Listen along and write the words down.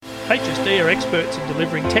HSD are experts in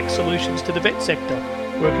delivering tech solutions to the vet sector,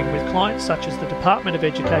 working with clients such as the Department of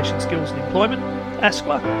Education, Skills and Employment,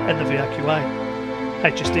 ASQA and the VRQA.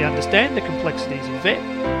 HSD understand the complexities of vet,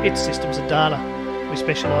 its systems and data. We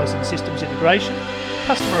specialise in systems integration,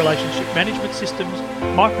 customer relationship management systems,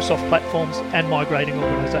 Microsoft platforms and migrating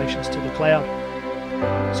organisations to the cloud.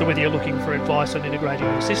 So whether you're looking for advice on integrating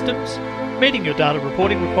your systems, meeting your data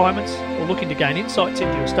reporting requirements, or looking to gain insights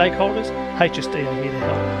into your stakeholders, HSD are here to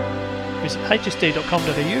help. Visit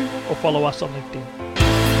hsd.com.au or follow us on LinkedIn.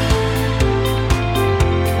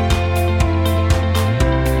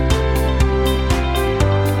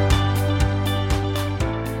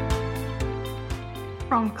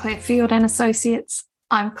 From Clarefield and Associates,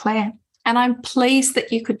 I'm Claire, and I'm pleased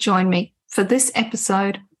that you could join me for this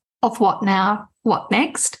episode of What Now, What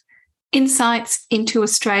Next? Insights into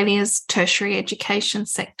Australia's tertiary education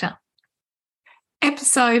sector.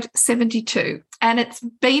 Episode 72, and it's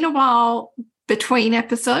been a while between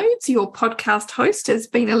episodes. Your podcast host has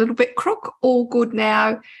been a little bit crook, all good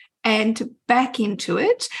now and back into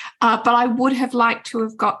it, but I would have liked to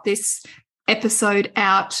have got this episode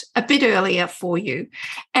out a bit earlier for you.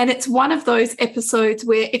 And it's one of those episodes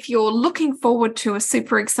where if you're looking forward to a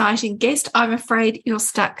super exciting guest, I'm afraid you're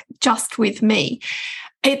stuck just with me.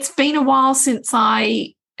 It's been a while since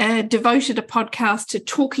I devoted a podcast to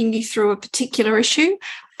talking you through a particular issue,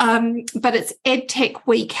 but it's EdTech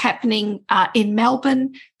Week happening in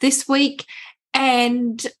Melbourne this week.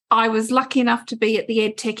 And I was lucky enough to be at the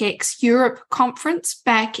EdTechX Europe conference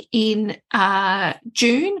back in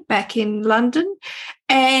June, back in London.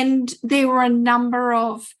 And there were a number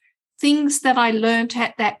of things that I learned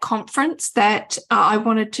at that conference that I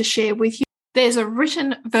wanted to share with you. There's a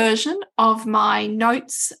written version of my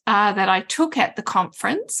notes that I took at the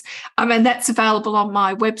conference, and that's available on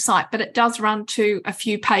my website, but it does run to a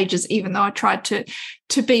few pages, even though I tried to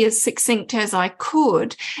be as succinct as I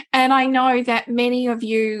could. And I know that many of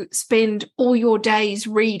you spend all your days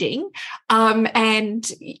reading,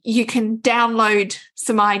 and you can download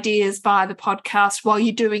some ideas via the podcast while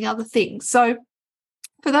you're doing other things. So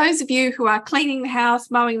for those of you who are cleaning the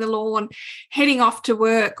house, mowing the lawn, heading off to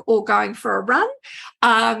work or going for a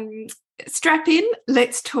run, strap in,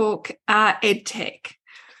 let's talk EdTech.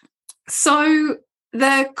 So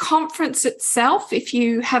the conference itself, if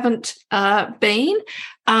you haven't been,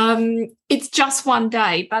 it's just one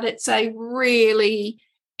day, but it's a really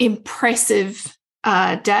impressive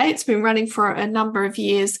day. It's been running for a number of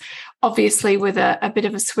years, obviously with a bit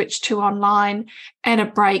of a switch to online and a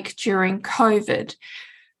break during COVID.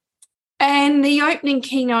 And the opening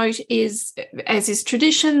keynote is, as is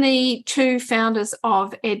tradition, the two founders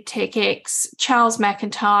of EdTechX, Charles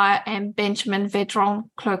McIntyre and Benjamin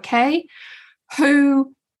Vedron-Cloquet,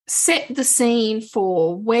 who set the scene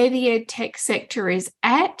for where the EdTech sector is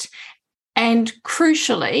at and,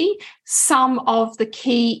 crucially, some of the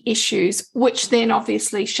key issues, which then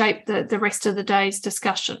obviously shape the rest of the day's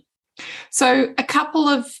discussion. So a couple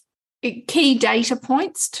of key data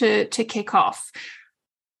points to kick off.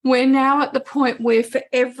 We're now at the point where for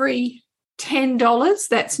every $10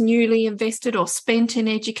 that's newly invested or spent in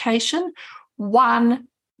education, $1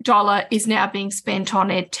 is now being spent on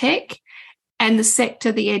EdTech, and the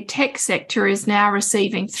EdTech sector, is now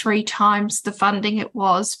receiving 3 times the funding it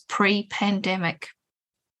was pre-pandemic.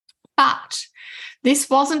 But this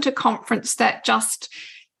wasn't a conference that just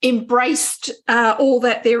embraced all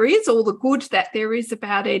that there is, all the good that there is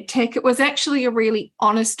about EdTech. It was actually a really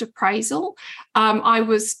honest appraisal. I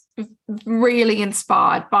was really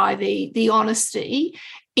inspired by the honesty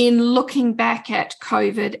in looking back at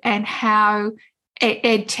COVID and how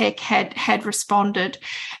EdTech had responded.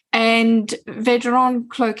 And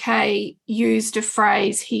Vedron-Cloquet used a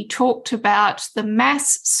phrase. He talked about the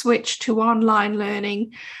mass switch to online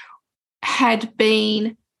learning had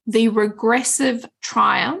been the regressive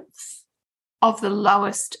triumph of the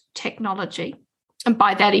lowest technology. And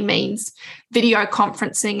by that he means video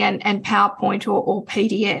conferencing and PowerPoint or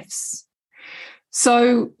PDFs.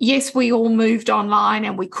 So yes, we all moved online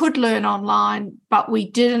and we could learn online, but we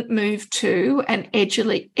didn't move to an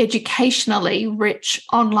educationally rich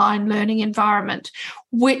online learning environment,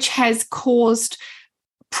 which has caused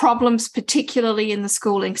problems, particularly in the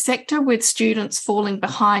schooling sector, with students falling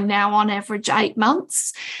behind now on average 8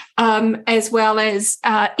 months, as well as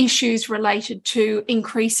issues related to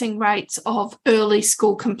increasing rates of early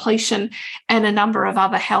school completion and a number of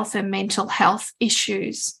other health and mental health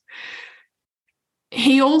issues.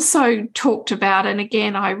 He also talked about, and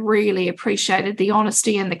again, I really appreciated the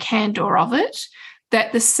honesty and the candour of it,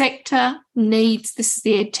 that the sector needs, this is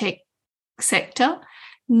the EdTech sector,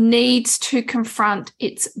 needs to confront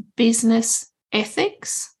its business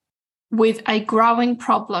ethics with a growing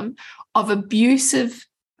problem of abusive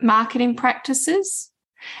marketing practices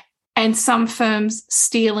and some firms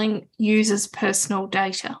stealing users' personal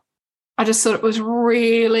data. I just thought it was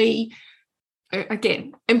really,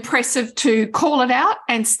 again, impressive to call it out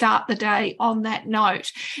and start the day on that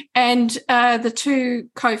note. And the two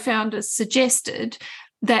co-founders suggested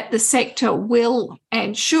that the sector will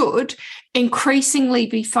and should increasingly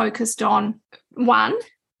be focused on, one,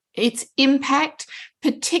 its impact,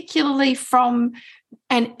 particularly from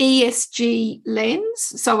an ESG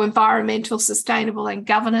lens, so environmental, sustainable and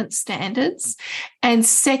governance standards, and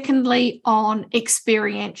secondly, on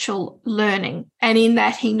experiential learning. And in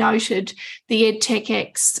that, he noted the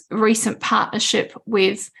EdTechX recent partnership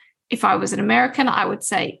with, if I was an American, I would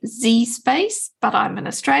say Z Space, but I'm an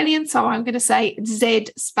Australian, so I'm going to say Z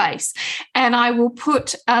Space. And I will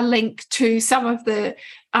put a link to some of the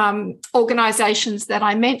organisations that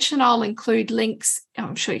I mentioned. I'll include links.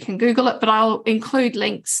 I'm sure you can Google it, but I'll include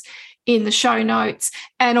links in the show notes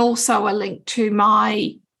and also a link to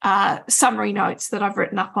my summary notes that I've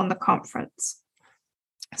written up on the conference.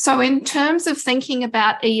 So in terms of thinking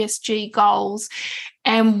about ESG goals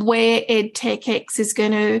and where EdTechX is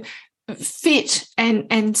going to fit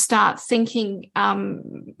and start thinking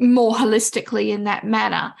more holistically in that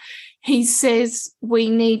manner, he says we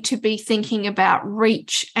need to be thinking about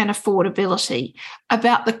reach and affordability,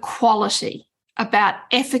 about the quality, about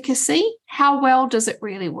efficacy, how well does it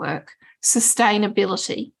really work,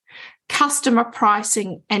 sustainability, customer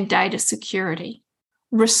pricing and data security,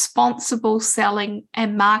 responsible selling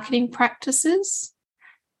and marketing practices,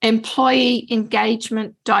 employee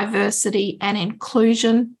engagement, diversity and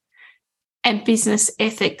inclusion, and business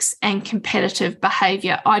ethics and competitive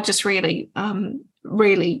behaviour. I just really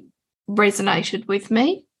resonated with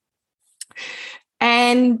me.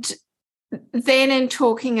 And then in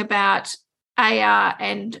talking about AR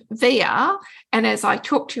and VR, and as I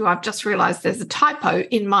talk to you, I've just realised there's a typo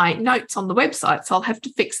in my notes on the website, so I'll have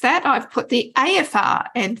to fix that. I've put the AFR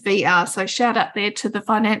and VR, so shout out there to the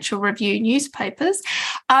Financial Review newspapers.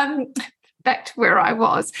 Back to where I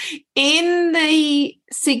was. In the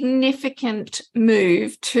significant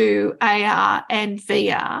move to AR and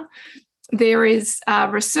VR, there is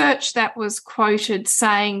research that was quoted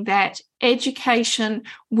saying that education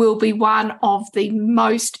will be one of the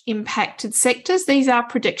most impacted sectors. These are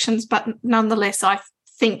predictions, but nonetheless, I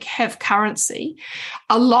think have currency,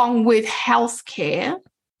 along with healthcare,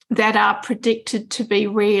 that are predicted to be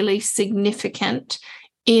really significant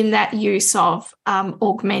in that use of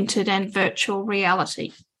augmented and virtual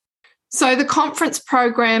reality. So the conference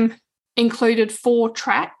program included 4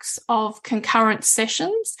 tracks of concurrent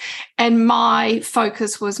sessions, and my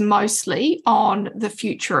focus was mostly on the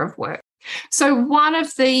future of work. So one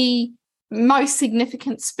of the most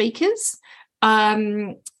significant speakers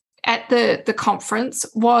at the conference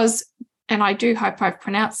was, and I do hope I've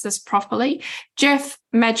pronounced this properly, Jeff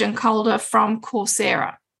Majankolda from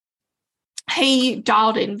Coursera. He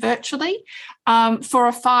dialed in virtually for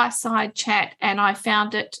a fireside chat, and I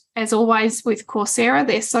found it, as always with Coursera,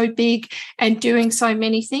 they're so big and doing so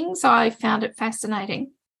many things, I found it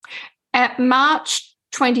fascinating. At March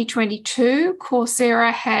 2022,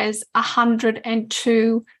 Coursera has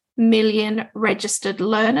 102 million registered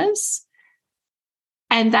learners,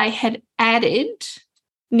 and they had added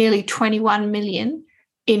nearly 21 million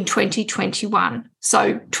in 2021.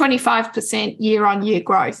 So 25% year-on-year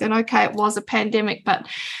growth. And okay, it was a pandemic, but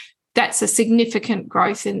that's a significant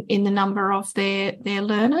growth in the number of their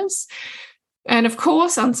learners. And of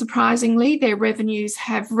course, unsurprisingly, their revenues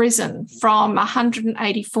have risen from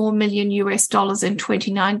 $184 million in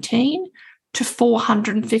 2019 to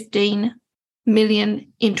 $415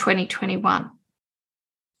 million in 2021.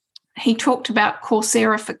 He talked about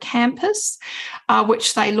Coursera for Campus,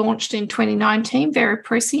 which they launched in 2019, very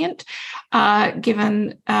prescient,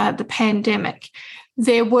 given the pandemic.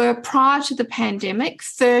 There were, prior to the pandemic,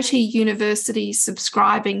 30 universities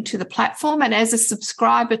subscribing to the platform, and as a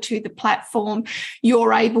subscriber to the platform,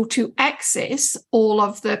 you're able to access all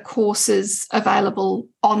of the courses available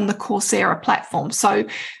on the Coursera platform. So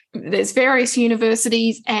there's various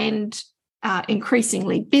universities and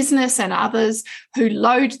increasingly business and others who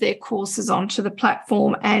load their courses onto the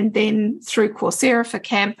platform, and then through Coursera for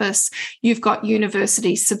Campus, you've got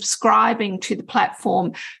universities subscribing to the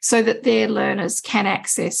platform so that their learners can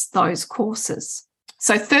access those courses.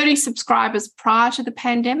 So 30 subscribers prior to the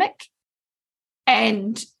pandemic,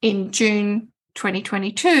 and in June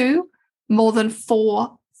 2022, more than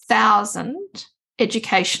 4,000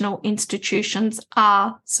 educational institutions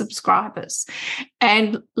are subscribers.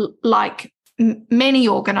 And like many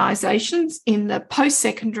organisations in the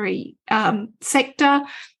post-secondary sector,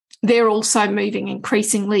 they're also moving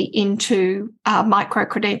increasingly into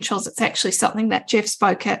micro-credentials. It's actually something that Jeff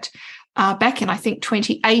spoke at back in, I think,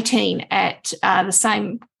 2018 at the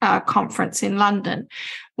same conference in London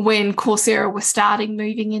when Coursera was starting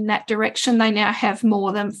moving in that direction. They now have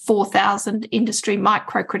more than 4,000 industry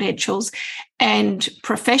micro-credentials and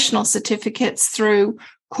professional certificates through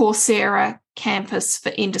Coursera Campus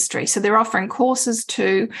for Industry. So they're offering courses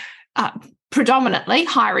to predominantly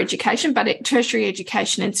higher education, but at tertiary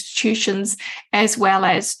education institutions as well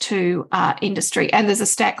as to industry. And there's a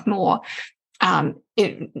stack more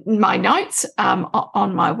in my notes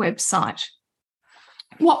on my website.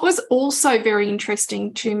 What was also very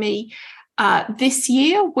interesting to me this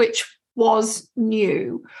year, which was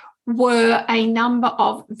new, were a number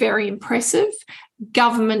of very impressive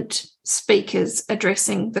government speakers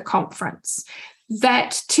addressing the conference.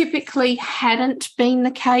 That typically hadn't been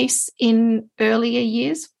the case in earlier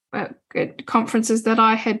years, conferences that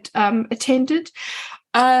I had attended.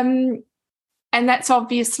 And that's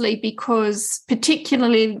obviously because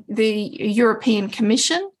particularly the European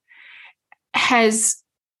Commission has,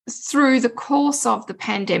 through the course of the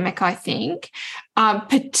pandemic, I think,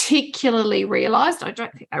 particularly realised, I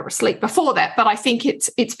don't think they were asleep before that, but I think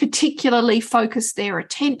it's particularly focused their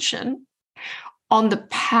attention on the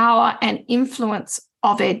power and influence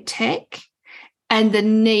of EdTech and the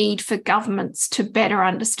need for governments to better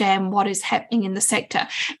understand what is happening in the sector.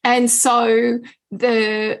 And so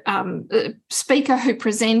the speaker who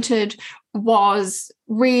presented was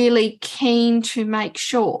really keen to make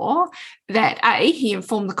sure that A, he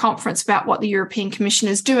informed the conference about what the European Commission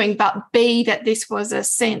is doing, but B, that this was a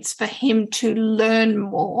sense for him to learn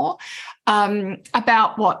more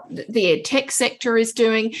about what the EdTech sector is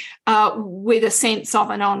doing with a sense of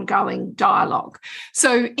an ongoing dialogue.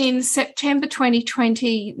 So in September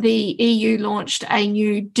 2020, the EU launched a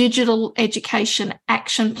new Digital Education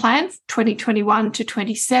Action Plan, 2021 to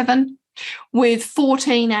 27, with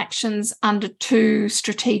 14 actions under 2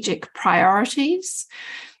 strategic priorities.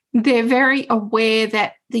 They're very aware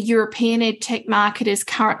that the European EdTech market is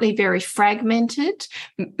currently very fragmented.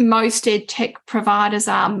 Most EdTech providers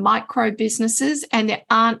are micro businesses, and there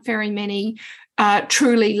aren't very many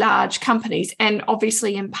truly large companies. And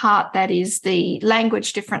obviously, in part, that is the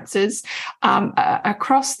language differences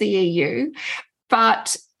across the EU.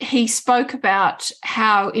 But he spoke about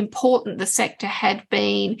how important the sector had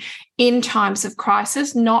been in times of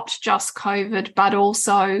crisis, not just COVID, but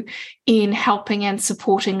also in helping and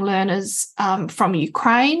supporting learners from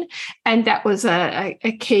Ukraine. And that was a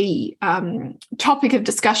key topic of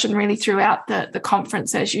discussion really throughout the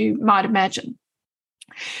conference, as you might imagine.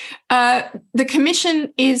 The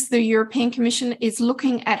European Commission is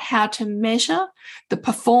looking at how to measure the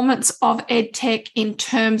performance of EdTech in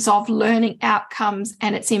terms of learning outcomes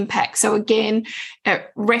and its impact. So again,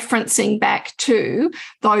 referencing back to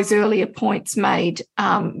those earlier points made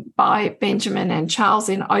by Benjamin and Charles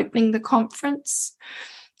in opening the conference.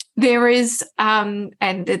 There is,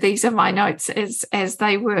 and these are my notes as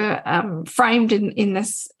they were framed in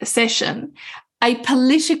this session, a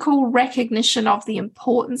political recognition of the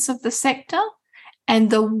importance of the sector and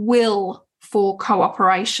the will for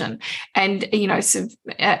cooperation. And, some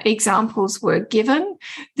examples were given.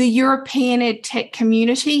 The European EdTech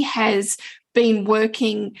community has been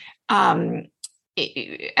working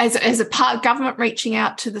as a part of government reaching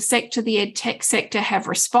out to the sector. The EdTech sector have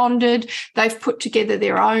responded. They've put together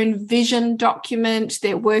their own vision document.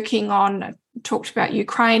 They're working on, talked about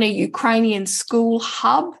Ukraine, a Ukrainian school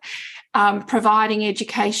hub, providing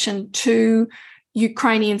education to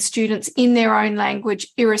Ukrainian students in their own language,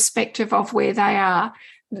 irrespective of where they are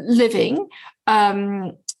living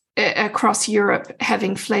across Europe,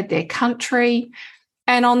 having fled their country.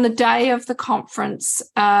 And on the day of the conference,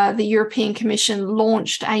 the European Commission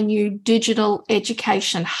launched a new digital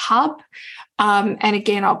education hub. And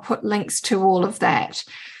again, I'll put links to all of that.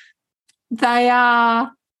 They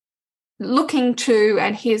are looking to,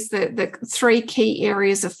 and here's the 3 key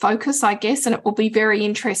areas of focus, I guess, and it will be very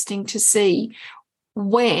interesting to see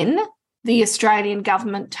when the Australian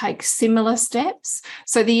government takes similar steps.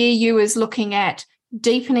 So the EU is looking at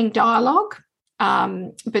deepening dialogue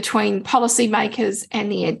between policymakers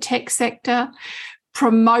and the EdTech sector,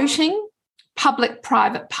 promoting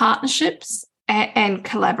public-private partnerships and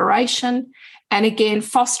collaboration, and again,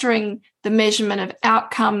 fostering the measurement of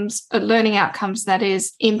outcomes, learning outcomes, that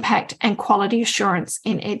is, impact and quality assurance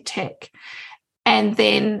in EdTech. And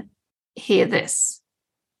then hear this.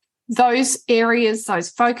 Those areas, those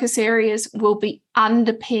focus areas, will be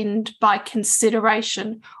underpinned by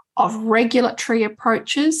consideration of regulatory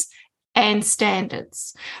approaches and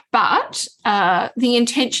standards. But the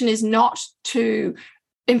intention is not to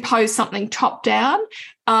impose something top down,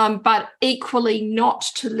 but equally not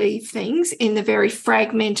to leave things in the very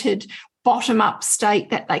fragmented bottom-up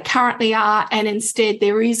state that they currently are, and instead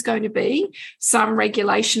there is going to be some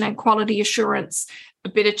regulation and quality assurance, a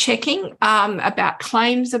bit of checking about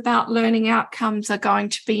claims about learning outcomes are going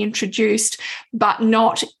to be introduced, but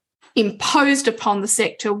not imposed upon the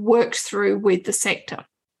sector, worked through with the sector.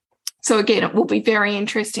 So again, it will be very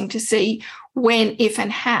interesting to see when, if,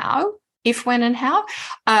 and how,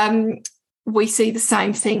 we see the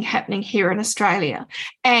same thing happening here in Australia.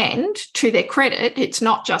 And to their credit, it's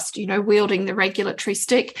not just, wielding the regulatory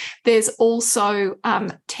stick. There's also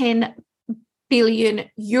 10 billion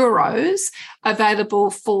euros available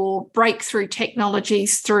for breakthrough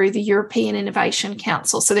technologies through the European Innovation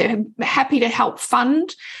Council. So they're happy to help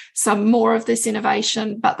fund some more of this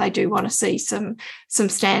innovation, but they do want to see some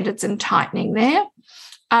standards and tightening there.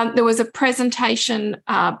 There was a presentation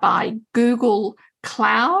by Google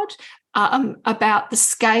Cloud about the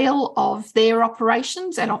scale of their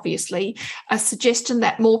operations, and obviously a suggestion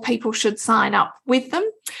that more people should sign up with them.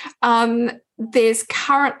 There's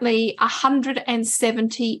currently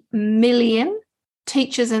 170 million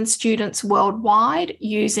teachers and students worldwide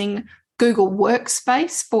using Google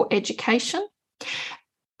Workspace for education.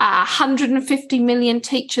 150 million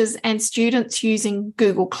teachers and students using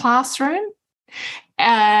Google Classroom.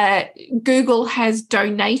 Google has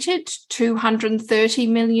donated 230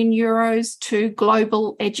 million euros to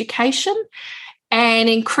global education. And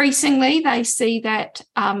increasingly, they see that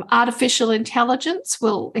artificial intelligence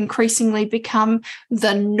will increasingly become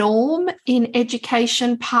the norm in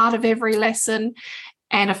education, part of every lesson.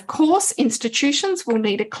 And of course, institutions will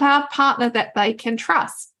need a cloud partner that they can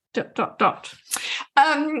trust. Then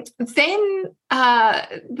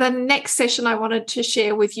the next session I wanted to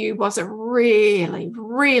share with you was a really,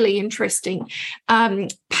 really interesting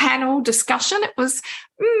panel discussion. It was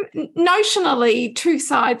notionally two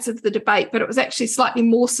sides of the debate, but it was actually slightly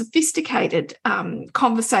more sophisticated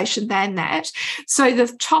conversation than that. So the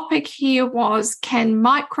topic here was, can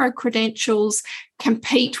micro-credentials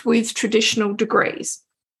compete with traditional degrees?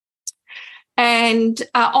 And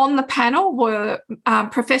on the panel were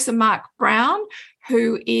Professor Mark Brown,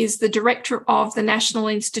 who is the director of the National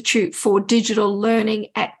Institute for Digital Learning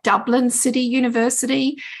at Dublin City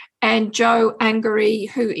University, and Joe Angari,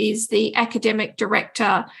 who is the academic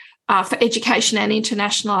director for education and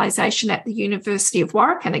internationalisation at the University of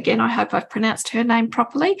Warwick. And again, I hope I've pronounced her name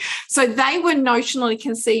properly. So they were notionally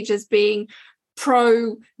conceived as being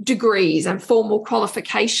pro degrees and formal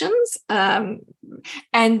qualifications. And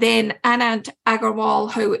then Anand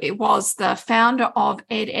Agarwal, who was the founder of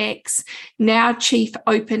edX, now Chief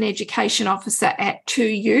Open Education Officer at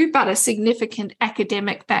 2U, but a significant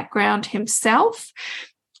academic background himself.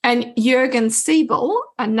 And Jürgen Siebel,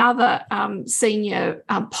 another senior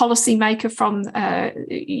policymaker from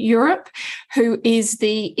Europe, who is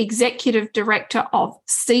the executive director of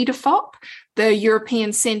CEDAFOP, the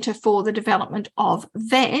European Centre for the Development of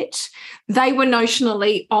VET. They were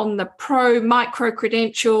notionally on the pro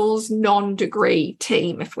micro-credentials, non-degree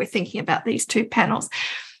team, if we're thinking about these two panels.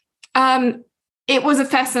 It was a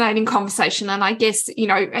fascinating conversation, and I guess,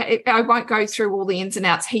 I won't go through all the ins and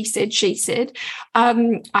outs, he said, she said.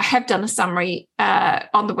 I have done a summary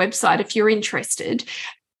on the website if you're interested.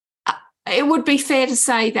 It would be fair to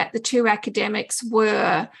say that the two academics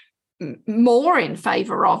were more in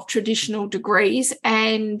favour of traditional degrees,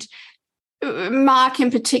 and Mark in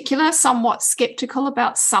particular somewhat sceptical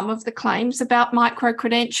about some of the claims about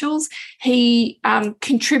micro-credentials. He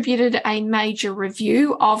contributed a major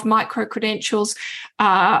review of micro-credentials,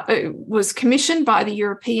 was commissioned by the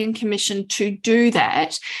European Commission to do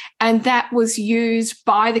that, and that was used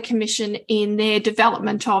by the Commission in their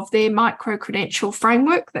development of their micro-credential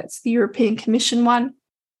framework. That's the European Commission one.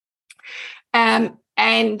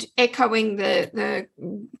 And echoing the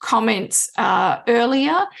comments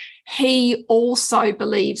earlier, he also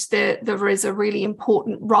believes that there is a really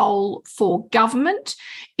important role for government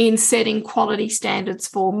in setting quality standards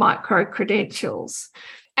for micro-credentials.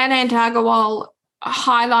 Anand Agarwal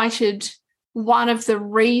highlighted one of the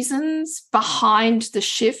reasons behind the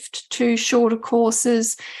shift to shorter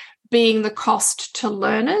courses being the cost to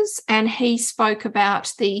learners, and he spoke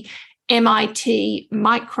about the MIT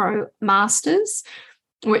Micro Masters,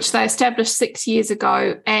 which they established 6 years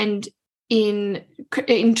ago, and in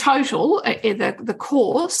total, the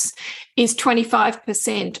course is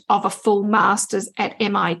 25% of a full master's at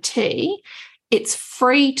MIT. It's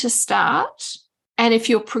free to start, and if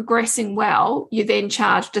you're progressing well, you're then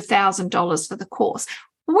charged $1,000 for the course.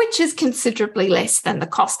 which is considerably less than the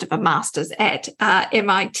cost of a master's at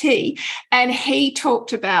MIT. And he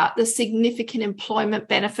talked about the significant employment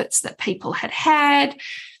benefits that people had,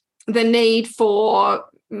 the need for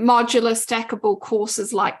modular stackable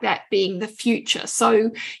courses like that being the future.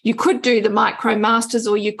 So you could do the micro masters,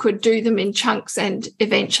 or you could do them in chunks and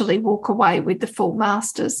eventually walk away with the full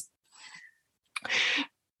masters.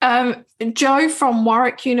 Joe from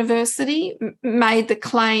Warwick University made the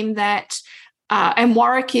claim that, and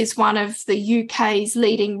Warwick is one of the UK's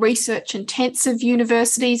leading research-intensive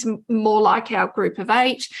universities, more like our Group of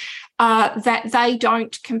 8, that they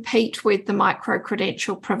don't compete with the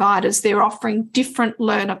micro-credential providers. They're offering different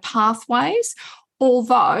learner pathways,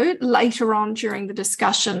 although later on during the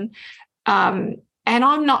discussion, and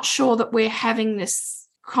I'm not sure that we're having this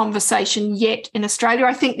conversation yet in Australia.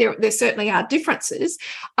 I think there certainly are differences,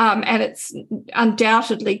 and it's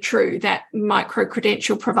undoubtedly true that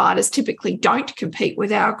micro-credential providers typically don't compete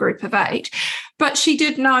with our Group of 8. But she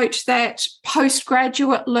did note that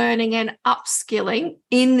postgraduate learning and upskilling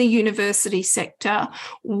in the university sector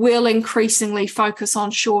will increasingly focus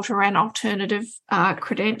on shorter and alternative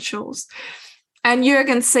credentials. And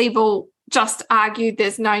Jürgen Siebel just argued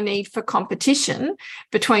there's no need for competition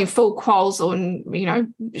between full quals or,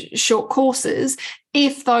 short courses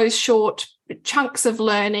if those short chunks of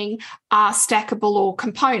learning are stackable or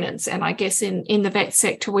components. And I guess in the vet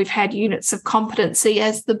sector, we've had units of competency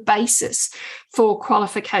as the basis for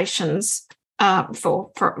qualifications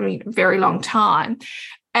for a very long time.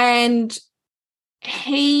 And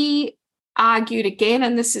he argued again,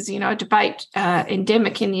 and this is, a debate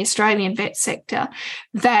endemic in the Australian vet sector,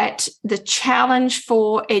 that the challenge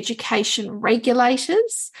for education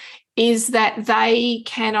regulators is that they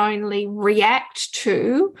can only react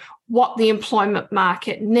to what the employment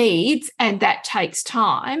market needs, and that takes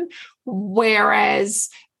time, whereas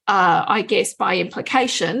I guess by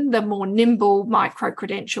implication, the more nimble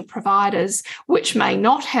micro-credential providers, which may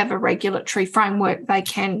not have a regulatory framework, they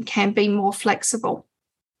can be more flexible.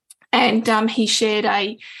 And he shared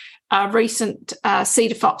a recent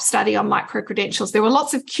CEDAFOP study on micro-credentials. There were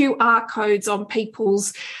lots of QR codes on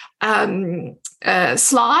people's slides,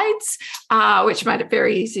 which made it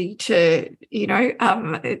very easy to,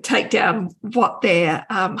 take down what their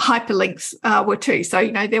hyperlinks were to. So,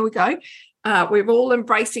 there we go. We're all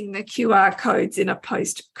embracing the QR codes in a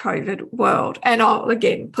post-COVID world. And I'll,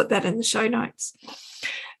 again, put that in the show notes.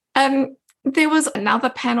 There was another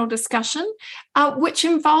panel discussion which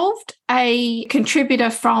involved a contributor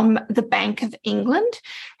from the Bank of England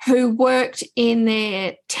who worked in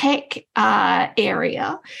their tech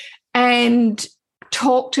area and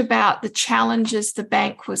talked about the challenges the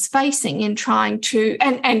bank was facing in trying to,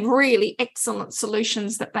 and really excellent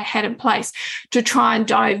solutions that they had in place to try and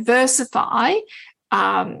diversify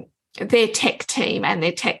their tech team and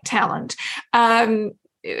their tech talent.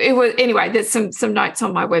 It was, anyway, there's some notes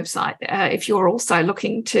on my website if you're also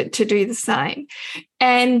looking to do the same.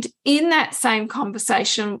 And in that same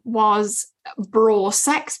conversation was Bror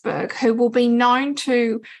Saxberg, who will be known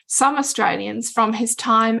to some Australians from his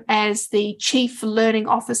time as the Chief Learning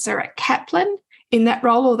Officer at Kaplan. In that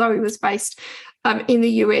role, although he was based in the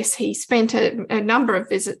US, he spent a number of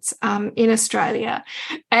visits in Australia,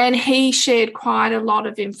 and he shared quite a lot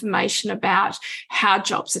of information about how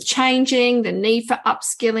jobs are changing, the need for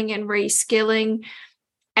upskilling and reskilling.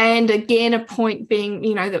 And again, a point being,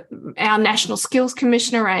 that our National Skills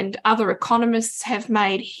Commissioner and other economists have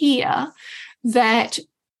made here, that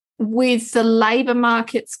with the labour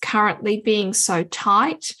markets currently being so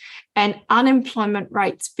tight and unemployment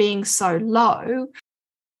rates being so low,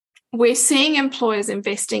 we're seeing employers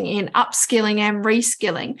investing in upskilling and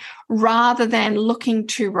reskilling rather than looking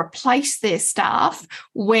to replace their staff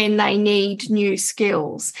when they need new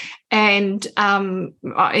skills. And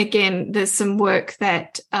again, there's some work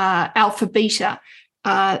that Alpha Beta,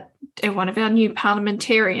 one of our new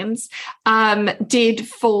parliamentarians, did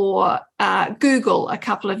for Google a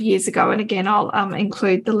couple of years ago. And again, I'll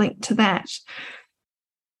include the link to that.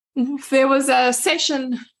 There was a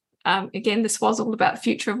session, again, this was all about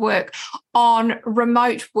future of work, on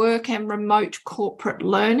remote work and remote corporate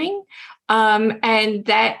learning. And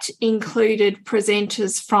that included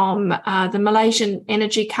presenters from the Malaysian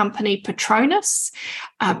energy company Petronas,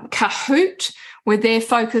 Kahoot, with their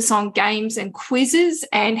focus on games and quizzes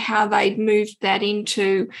and how they'd moved that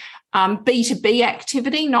into B2B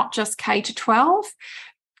activity, not just K-12,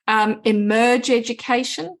 Emerge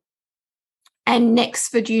Education, and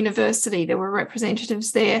Nexford University. There were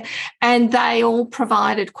representatives there, and they all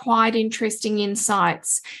provided quite interesting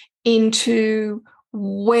insights into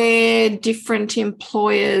where different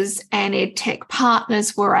employers and EdTech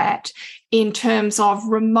partners were at in terms of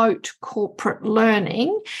remote corporate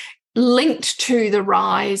learning linked to the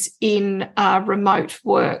rise in remote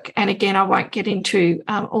work. And again, I won't get into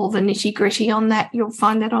all the nitty-gritty on that. You'll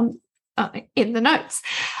find that on in the notes.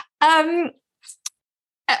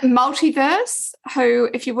 Multiverse, who,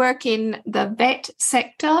 if you work in the vet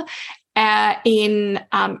sector, in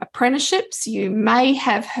apprenticeships, you may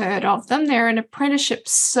have heard of them. They're an apprenticeship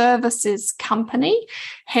services company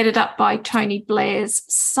headed up by Tony Blair's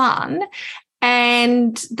son,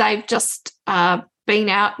 and they've just been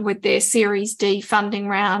out with their Series D funding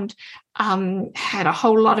round, had a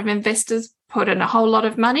whole lot of investors put in a whole lot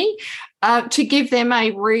of money to give them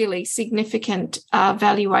a really significant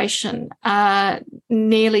valuation,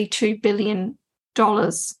 nearly $2 billion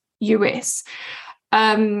US.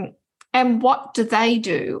 And what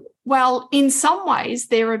do? Well, in some ways,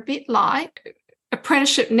 they're a bit like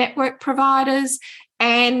apprenticeship network providers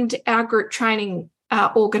and our group training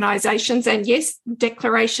organisations. And yes,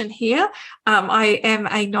 declaration here, I am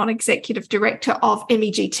a non-executive director of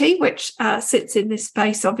MEGT, which sits in this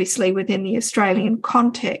space, obviously, within the Australian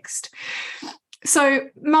context. So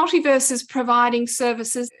Multiverse is providing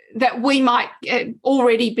services that we might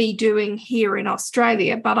already be doing here in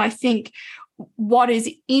Australia, but I think what is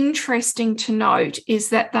interesting to note is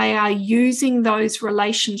that they are using those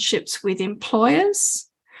relationships with employers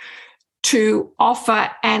to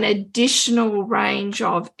offer an additional range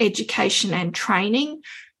of education and training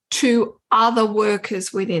to other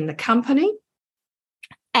workers within the company.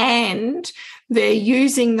 And they're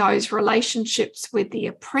using those relationships with the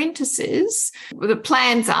apprentices. The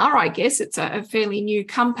plans are, I guess, it's a fairly new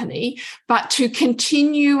company, but to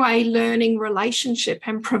continue a learning relationship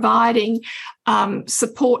and providing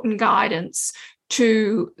support and guidance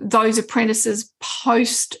to those apprentices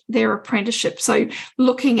post their apprenticeship. So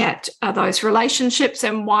looking at those relationships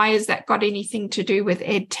and why has that got anything to do with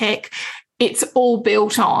EdTech? It's all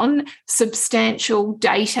built on substantial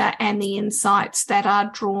data and the insights that are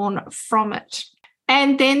drawn from it.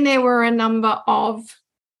 And then there were a number of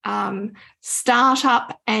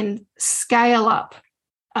startup and scale-up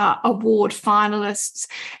award finalists,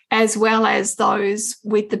 as well as those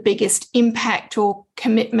with the biggest impact or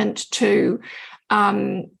commitment to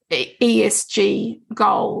ESG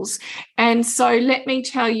goals. And so let me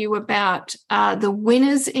tell you about the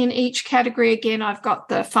winners in each category. Again, I've got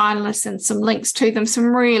the finalists and some links to them,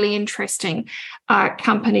 some really interesting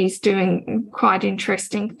companies doing quite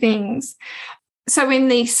interesting things. So in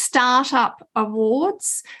the Startup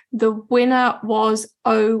Awards, the winner was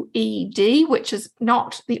OED, which is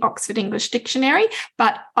not the Oxford English Dictionary,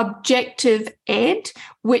 but Objective Ed,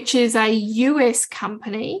 which is a US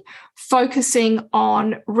company focusing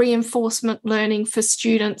on reinforcement learning for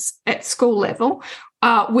students at school level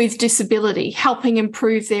with disability, helping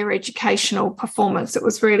improve their educational performance. It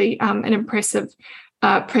was really an impressive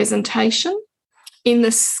presentation. In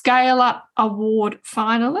the Scale Up Award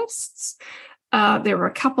finalists, there were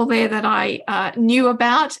a couple there that I knew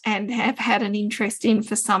about and have had an interest in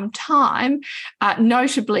for some time,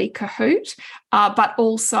 notably Kahoot, but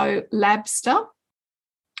also Labster.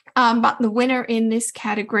 But the winner in this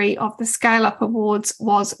category of the Scale Up Awards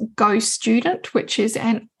was GoStudent, which is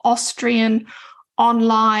an Austrian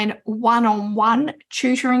online one-on-one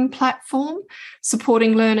tutoring platform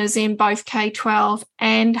supporting learners in both K-12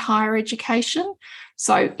 and higher education.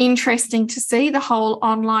 So interesting to see the whole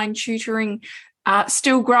online tutoring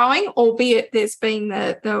still growing, albeit there's been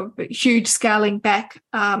the huge scaling back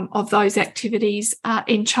of those activities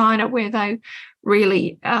in China, where they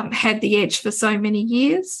really had the edge for so many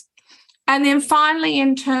years. And then finally,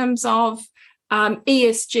 in terms of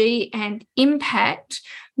ESG and impact,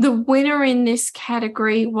 the winner in this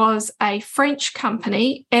category was a French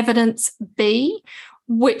company, Evidence B,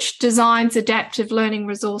 which designs adaptive learning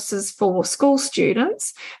resources for school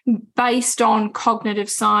students based on cognitive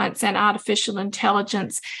science and artificial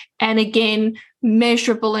intelligence. And again,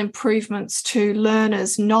 measurable improvements to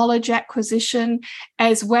learners' knowledge acquisition,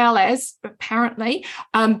 as well as, apparently,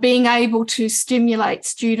 being able to stimulate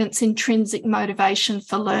students' intrinsic motivation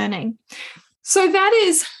for learning. So that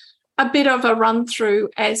is a bit of a run through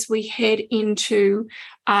as we head into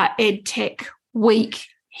EdTech Week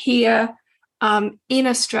here in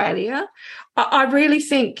Australia. I really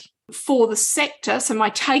think for the sector, so my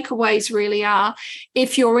takeaways really are,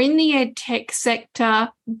 if you're in the EdTech sector,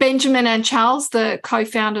 Benjamin and Charles, the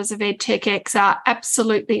co-founders of EdTechX, are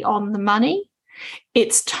absolutely on the money.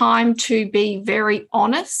 It's time to be very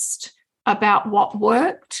honest about what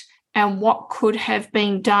worked and what could have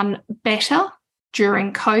been done better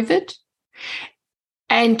during COVID.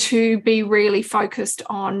 and to be really focused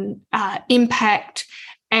on impact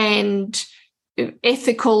and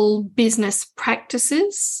ethical business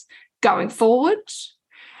practices going forward.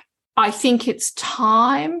 I think it's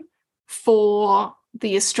time for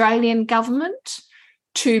the Australian government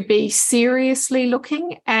to be seriously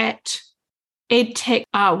looking at EdTech.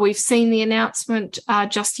 We've seen the announcement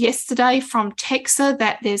just yesterday from TEQSA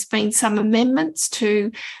that there's been some amendments to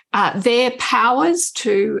their powers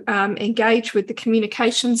to engage with the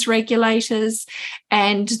communications regulators,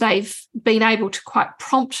 and they've been able to quite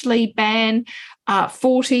promptly ban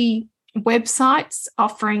 40 websites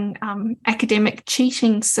offering academic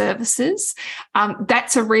cheating services.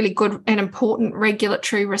 That's a really good and important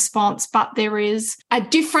regulatory response, but there is a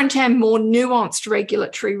different and more nuanced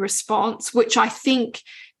regulatory response, which I think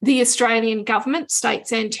the Australian government,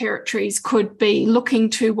 states and territories, could be looking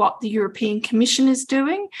to what the European Commission is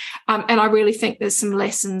doing. And I really think there's some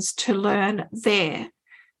lessons to learn there.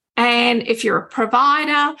 And if you're a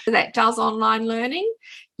provider that does online learning,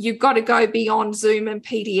 you've got to go beyond Zoom and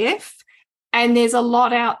PDF. And there's a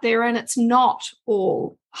lot out there, and it's not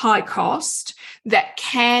all high cost, that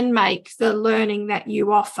can make the learning that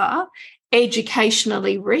you offer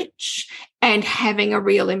educationally rich and having a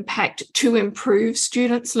real impact to improve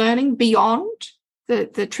students' learning beyond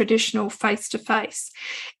the traditional face-to-face.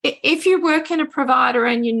 If you work in a provider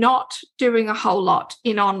and you're not doing a whole lot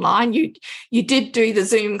in online, you did do the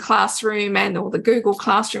Zoom classroom or the Google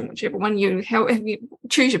Classroom, whichever one you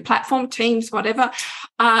choose your platform, Teams, whatever,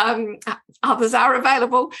 others are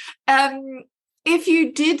available. If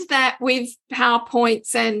you did that with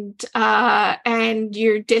PowerPoints and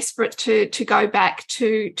you're desperate to go back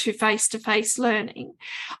to face-to-face learning,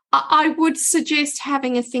 I would suggest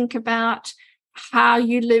having a think about how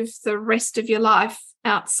you live the rest of your life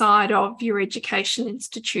outside of your education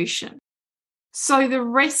institution. So the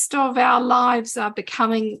rest of our lives are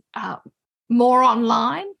becoming more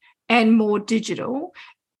online and more digital,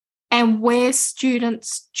 and where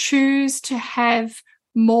students choose to have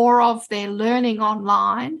more of their learning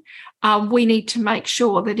online, we need to make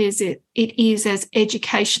sure that it is as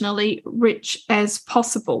educationally rich as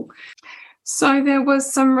possible. So there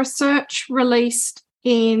was some research released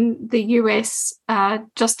in the US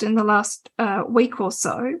just in the last week or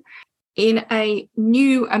so in a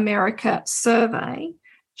New America survey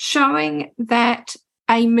showing that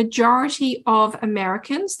a majority of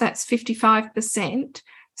Americans, that's 55%,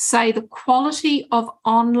 say the quality of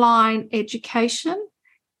online education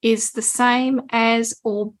is the same as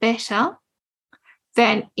or better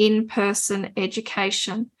than in-person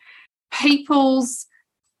education. People's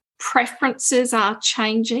preferences are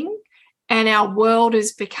changing, and our world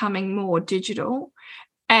is becoming more digital.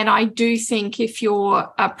 And I do think if you're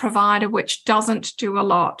a provider which doesn't do a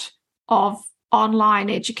lot of online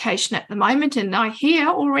education at the moment, and I hear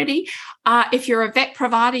already, if you're a vet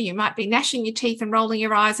provider, you might be gnashing your teeth and rolling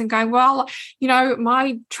your eyes and going, well,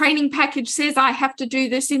 my training package says I have to do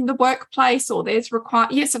this in the workplace, or there's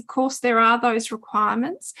yes, of course, there are those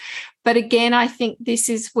requirements. But again, I think this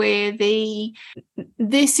is where the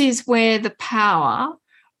power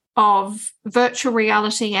of virtual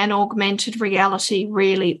reality and augmented reality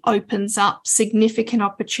really opens up significant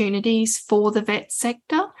opportunities for the vet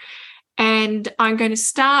sector. And I'm going to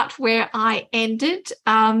start where I ended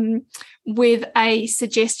with a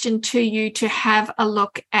suggestion to you to have a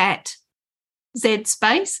look at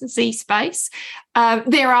Z-Space.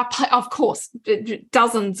 There are, of course,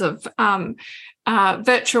 dozens of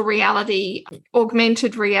virtual reality,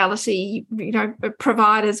 augmented reality,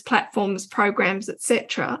 providers, platforms, programs,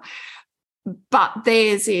 etc. But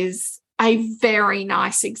theirs is a very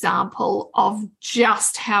nice example of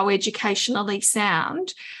just how educationally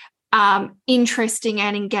sound, interesting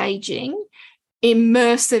and engaging,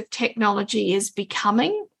 immersive technology is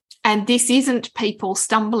becoming. And this isn't people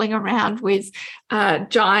stumbling around with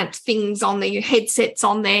giant things on their headsets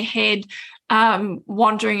on their head,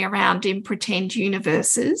 wandering around in pretend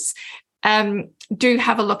universes. Do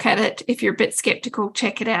have a look at it. If you're a bit skeptical,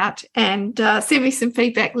 check it out and send me some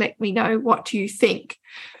feedback. Let me know what you think.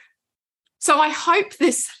 So I hope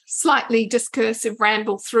this slightly discursive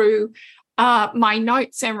ramble through my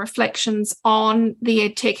notes and reflections on the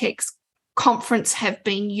EdTechX conference have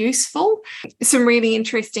been useful. Some really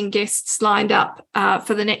interesting guests lined up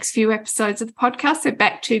for the next few episodes of the podcast. So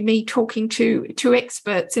back to me talking to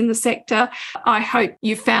experts in the sector. I hope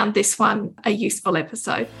you found this one a useful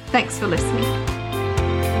episode. Thanks for listening.